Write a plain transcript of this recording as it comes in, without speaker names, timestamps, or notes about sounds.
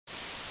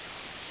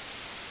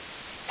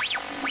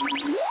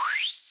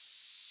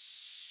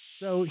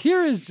So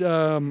here is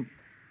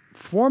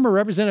former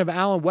Representative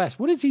Alan West.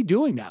 What is he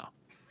doing now?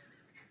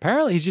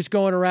 Apparently he's just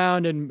going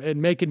around and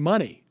making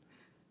money.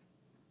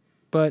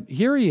 But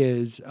here he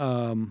is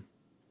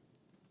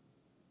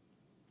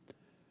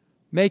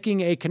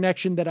making a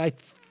connection that I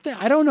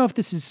don't know if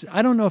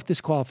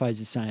this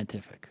qualifies as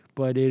scientific,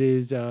 but it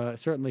is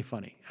certainly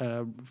funny.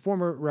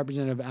 Former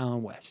Representative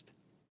Alan West.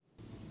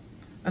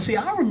 Now, see,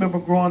 I remember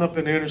growing up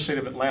in the inner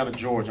city of Atlanta,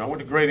 Georgia. I went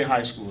to Grady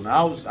High School, and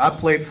I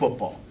played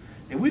football.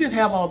 And we didn't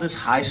have all this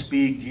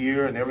high-speed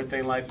gear and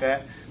everything like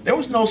that. There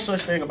was no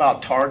such thing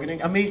about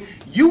targeting. I mean,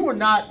 you were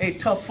not a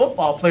tough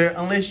football player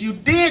unless you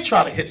did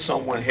try to hit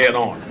someone head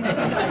on.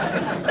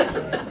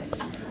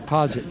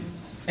 Pause it.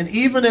 And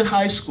even in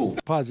high school.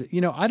 Pause it.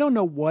 You know, I don't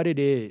know what it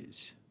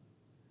is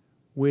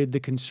with the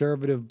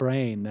conservative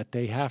brain that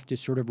they have to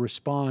sort of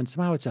respond.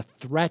 Somehow it's a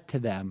threat to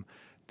them.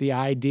 The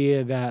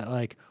idea that,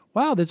 like,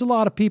 wow, there's a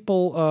lot of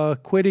people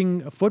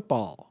quitting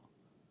football,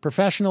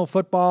 professional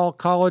football,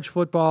 college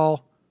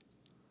football,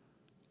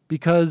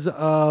 because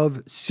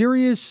of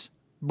serious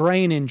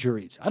brain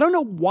injuries. I don't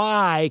know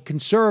why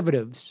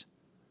conservatives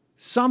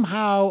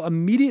somehow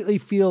immediately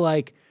feel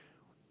like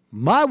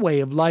my way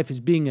of life is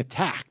being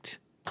attacked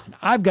and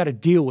I've got to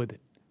deal with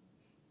it.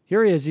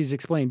 Here he is, he's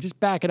explained. Just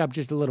back it up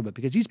just a little bit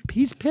because he's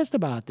pissed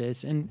about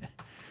this, and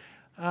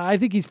I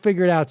think he's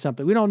figured out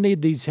something. We don't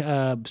need these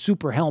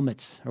super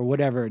helmets or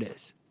whatever it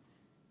is.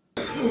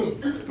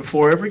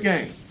 Before every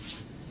game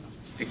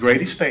at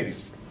Grady Stadium,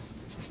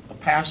 a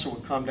pastor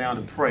would come down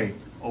and pray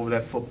over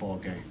that football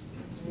game.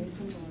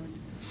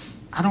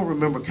 I don't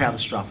remember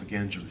catastrophic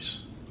injuries.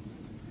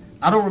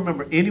 I don't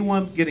remember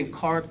anyone getting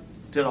carted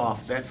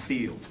off that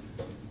field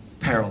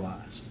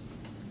paralyzed.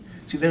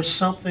 See, there's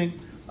something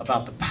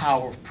about the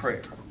power of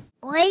prayer.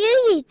 What are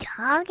you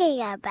talking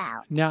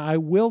about? Now, I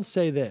will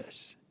say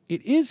this.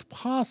 It is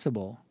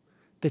possible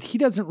that he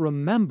doesn't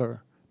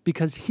remember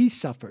because he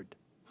suffered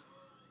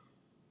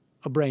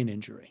a brain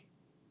injury.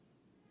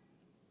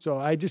 So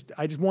I just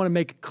want to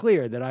make it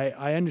clear that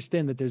I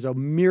understand that there's a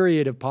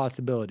myriad of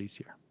possibilities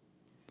here.